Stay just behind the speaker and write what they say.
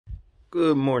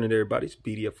Good morning, everybody. It's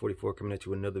BDF44 coming at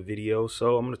you with another video.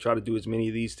 So I'm going to try to do as many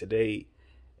of these today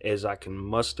as I can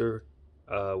muster.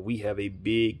 We have a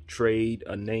big trade,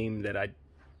 a name that I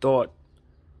thought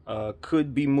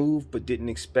could be moved but didn't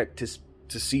expect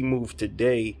to see moved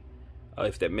today,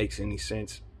 if that makes any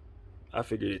sense. I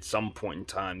figured at some point in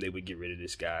time they would get rid of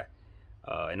this guy.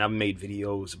 And I've made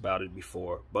videos about it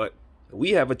before. But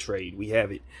we have a trade. We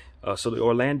have it. So the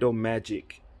Orlando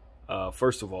Magic...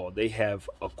 first of all, they have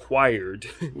acquired,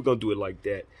 we're going to do it like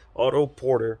that, Otto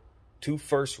Porter, 2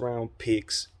 first-round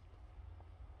picks,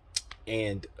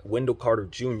 and Wendell Carter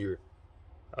Jr.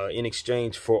 In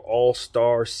exchange for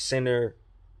all-star center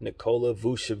Nikola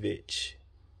Vucevic.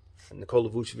 Nikola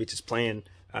Vucevic is playing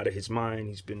out of his mind.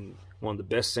 He's been one of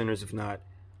the best centers, if not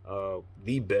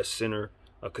the best center,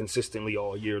 consistently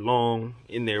all year long.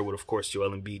 In there with, of course, Joel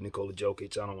Embiid, Nikola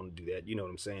Jokic. I don't want to do that, you know what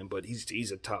I'm saying? But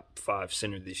he's a top 5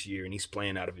 center this year, and he's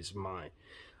playing out of his mind.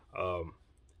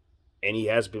 And he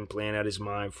has been playing out of his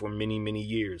mind for many, many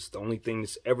years. The only thing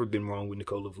that's ever been wrong with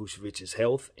Nikola Vucevic is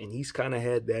health, and he's kind of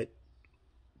had that,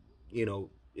 you know,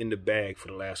 in the bag for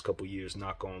the last couple years,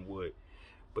 knock on wood.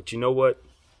 But you know what?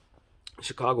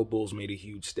 Chicago Bulls made a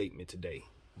huge statement today.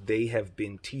 They have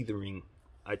been teetering,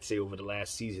 I'd say, over the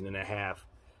last season and a half,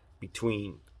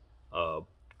 between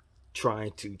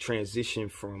trying to transition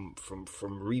from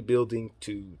rebuilding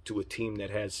to a team that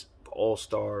has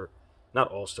playoff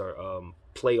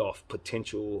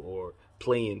potential or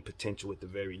play-in potential at the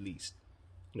very least.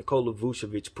 Nikola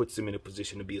Vucevic puts them in a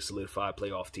position to be a solidified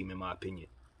playoff team, in my opinion.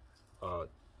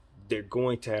 They're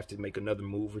going to have to make another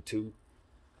move or two.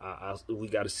 We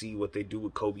got to see what they do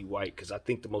with Kobe White, because I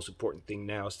think the most important thing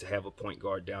now is to have a point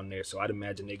guard down there. So I'd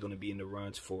imagine they're going to be in the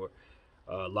runs for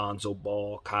Lonzo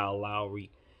Ball, Kyle Lowry.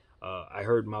 I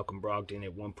heard Malcolm Brogdon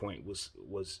at one point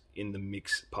was in the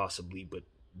mix possibly, but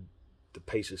the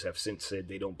Pacers have since said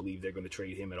they don't believe they're going to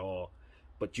trade him at all.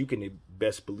 But you can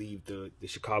best believe the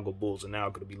Chicago Bulls are now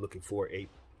going to be looking for a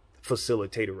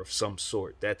facilitator of some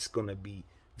sort. That's going to be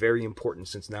very important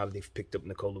since now that they've picked up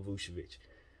Nikola Vucevic.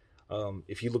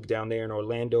 If you look down there in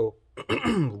Orlando,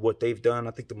 what they've done,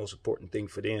 I think the most important thing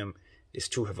for them is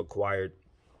to have acquired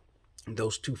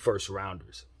those 2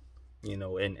 first-rounders. You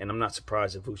know, and I'm not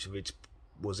surprised that Vucevic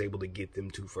was able to get them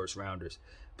 2 first-rounders.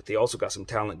 But they also got some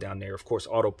talent down there. Of course,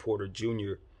 Otto Porter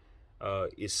Jr.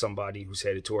 Is somebody who's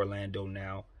headed to Orlando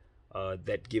now.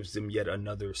 That gives them yet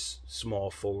another small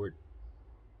forward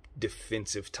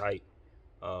defensive type.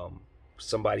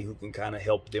 Somebody who can kind of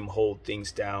help them hold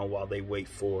things down while they wait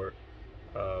for,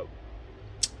 I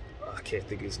can't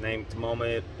think of his name at the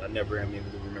moment. I never am able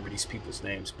to remember these people's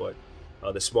names, but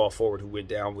the small forward who went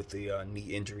down with the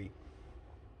knee injury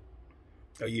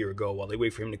a year ago. While they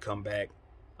wait for him to come back,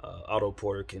 Otto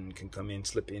Porter can come in,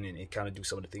 slip in, and kind of do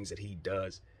some of the things that he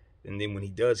does. And then when he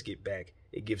does get back,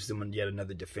 it gives them yet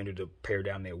another defender to pair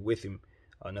down there with him,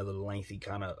 another lengthy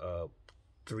kind of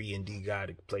 3-and-D guy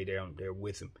to play down there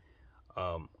with him.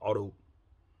 Otto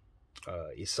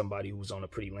is somebody who was on a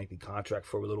pretty lengthy contract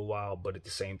for a little while, but at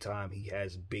the same time, he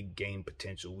has big game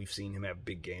potential. We've seen him have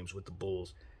big games with the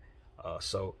Bulls.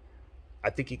 So I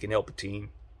think he can help a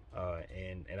team,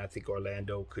 and I think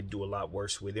Orlando could do a lot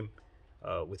worse with him,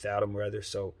 without him rather.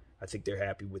 So I think they're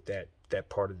happy with that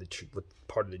part of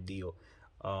the deal.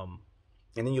 And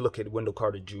then you look at Wendell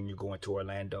Carter Jr. going to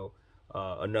Orlando.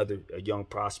 A young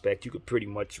prospect. You could pretty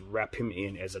much wrap him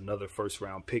in as another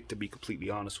first-round pick, to be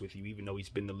completely honest with you. Even though he's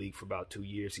been in the league for about 2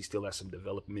 years, he still has some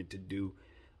development to do.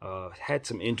 Had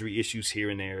some injury issues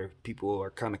here and there. People are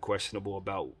kind of questionable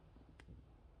about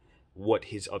what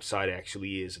his upside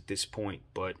actually is at this point,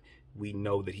 but we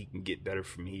know that he can get better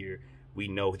from here. We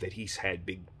know that he's had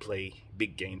big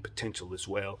game potential as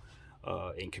well,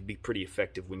 and can be pretty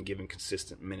effective when given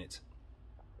consistent minutes.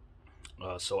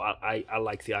 So I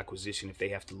like the acquisition. If they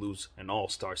have to lose an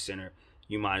all-star center,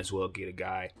 you might as well get a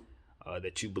guy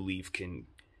that you believe can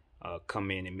come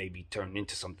in and maybe turn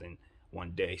into something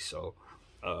one day. So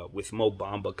with Mo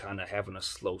Bamba kind of having a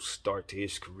slow start to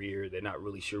his career, they're not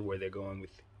really sure where they're going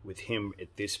with him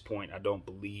at this point. I don't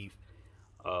believe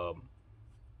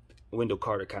Wendell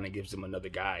Carter kind of gives them another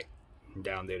guy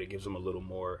down there that gives them a little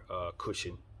more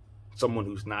cushion. Someone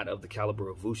who's not of the caliber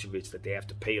of Vucevic that they have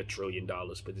to pay $1 trillion,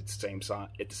 but at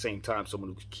the same time,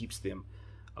 someone who keeps them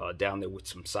down there with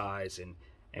some size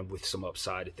and with some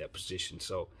upside at that position.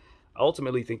 So I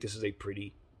ultimately think this is a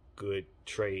pretty good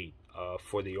trade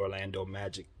for the Orlando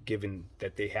Magic, given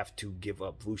that they have to give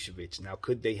up Vucevic. Now,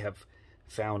 could they have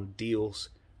found deals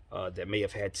that may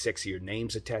have had sexier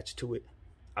names attached to it?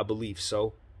 I believe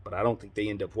so, but I don't think they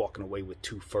end up walking away with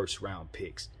 2 first-round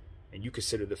picks. And you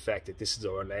consider the fact that this is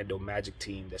an Orlando Magic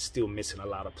team that's still missing a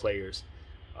lot of players.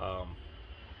 Um,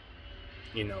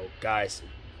 you know, guys,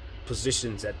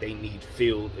 positions that they need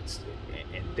filled,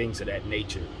 and things of that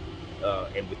nature.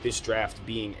 And with this draft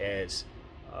being as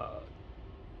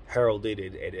heralded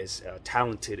and as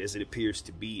talented as it appears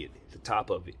to be at the top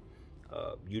of it,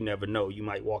 you never know. You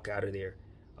might walk out of there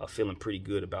feeling pretty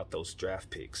good about those draft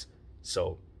picks.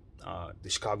 So the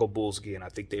Chicago Bulls, again, I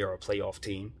think they are a playoff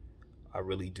team. I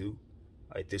really do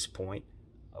at this point.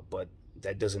 But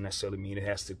that doesn't necessarily mean it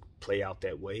has to play out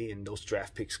that way. And those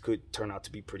draft picks could turn out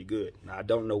to be pretty good. Now, I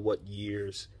don't know what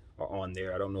years are on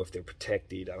there. I don't know if they're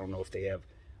protected. I don't know if they have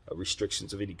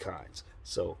restrictions of any kinds.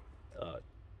 So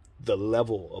the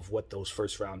level of what those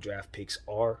first round draft picks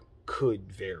are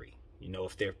could vary. You know,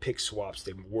 if they're pick swaps,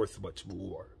 they're worth much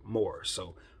more.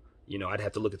 So, you know, I'd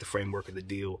have to look at the framework of the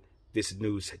deal. This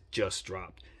news had just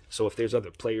dropped. So if there's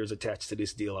other players attached to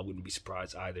this deal, I wouldn't be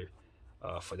surprised either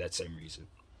for that same reason.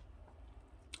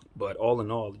 But all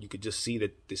in all, you could just see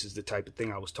that this is the type of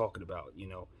thing I was talking about. You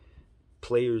know,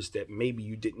 players that maybe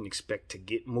you didn't expect to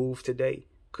get moved today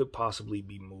could possibly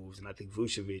be moved. And I think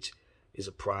Vucevic is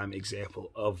a prime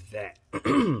example of that.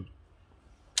 There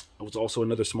was also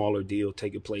another smaller deal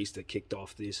taking place that kicked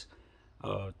off this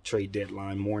trade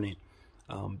deadline morning.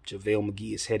 JaVale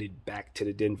McGee is headed back to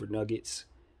the Denver Nuggets.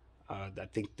 I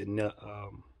think the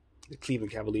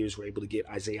Cleveland Cavaliers were able to get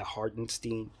Isaiah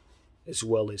Hartenstein, as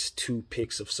well as 2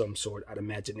 picks of some sort. I'd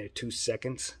imagine they're 2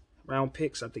 seconds round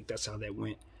picks. I think that's how that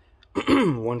went.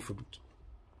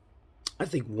 I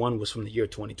think one was from the year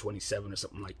 2027 or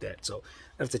something like that. So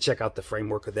I have to check out the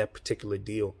framework of that particular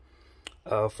deal.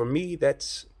 For me,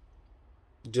 that's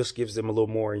just gives them a little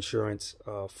more insurance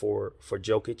for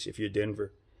Jokic if you're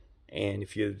Denver. And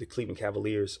if you're the Cleveland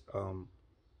Cavaliers,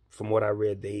 from what I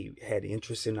read, they had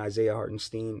interest in Isaiah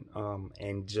Hartenstein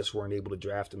and just weren't able to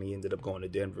draft him. He ended up going to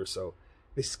Denver. So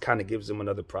this kind of gives them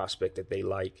another prospect that they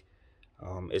like,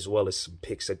 as well as some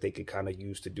picks that they could kind of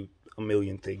use to do a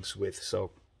million things with.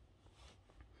 So,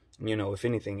 you know, if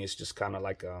anything, it's just kind of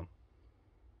like,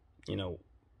 you know,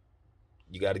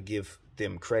 you got to give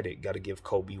them credit. Got to give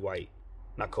Kobe White,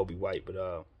 not Kobe White,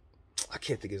 but I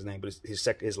can't think of his name, but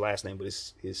his last name, but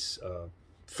his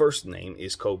first name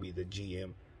is Kobe, the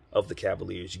GM of the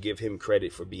Cavaliers. You give him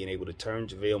credit for being able to turn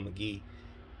JaVale McGee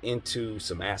into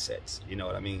some assets. You know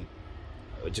what I mean?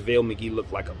 JaVale McGee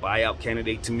looked like a buyout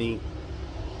candidate to me.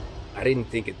 I didn't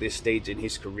think at this stage in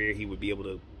his career he would be able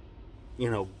to,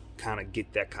 you know, kind of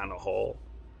get that kind of haul.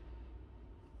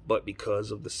 But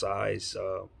because of the size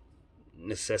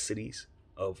necessities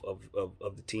of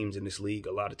the teams in this league,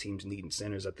 a lot of teams needing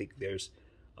centers, I think there's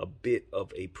a bit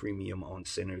of a premium on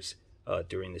centers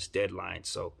during this deadline.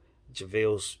 So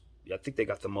I think they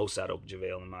got the most out of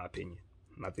JaVale, in my opinion.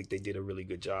 And I think they did a really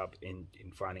good job in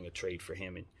finding a trade for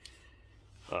him.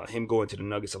 And him going to the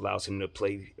Nuggets allows him to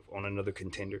play on another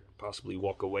contender, possibly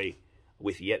walk away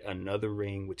with yet another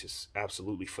ring, which is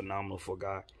absolutely phenomenal for a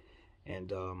guy.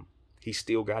 And he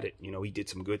still got it. You know, he did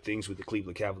some good things with the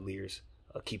Cleveland Cavaliers,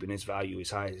 keeping his value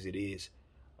as high as it is.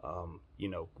 You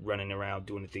know, running around,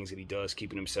 doing the things that he does,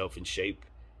 keeping himself in shape.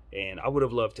 And I would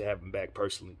have loved to have him back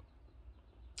personally.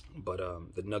 But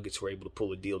the Nuggets were able to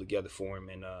pull a deal together for him.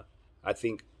 And I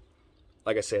think,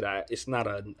 like I said, it's not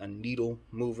a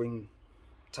needle-moving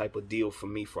type of deal for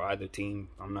me for either team.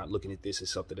 I'm not looking at this as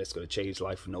something that's going to change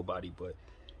life for nobody. But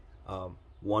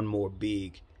one more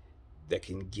big that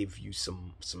can give you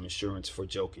some insurance for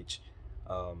Jokic.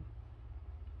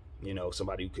 You know,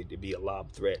 somebody who could be a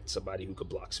lob threat, somebody who could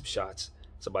block some shots,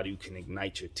 somebody who can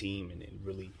ignite your team and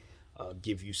really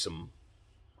give you some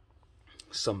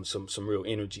real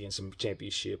energy and some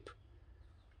championship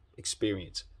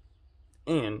experience.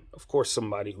 And, of course,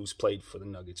 somebody who's played for the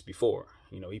Nuggets before.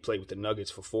 You know, he played with the Nuggets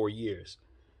for 4 years.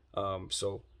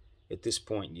 So, at this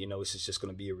point, you know, this is just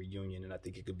going to be a reunion, and I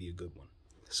think it could be a good one.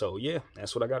 So, yeah,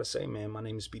 that's what I got to say, man. My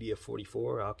name is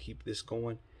BDF44. I'll keep this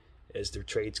going as their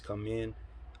trades come in.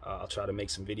 I'll try to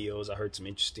make some videos. I heard some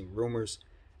interesting rumors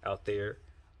out there.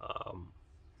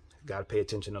 Got to pay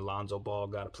attention to Lonzo Ball.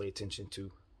 Got to pay attention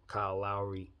to Kyle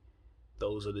Lowry.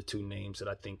 Those are the 2 names that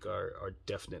I think are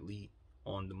definitely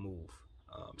on the move.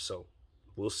 So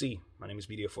we'll see. My name is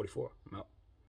BDF44. I'm out.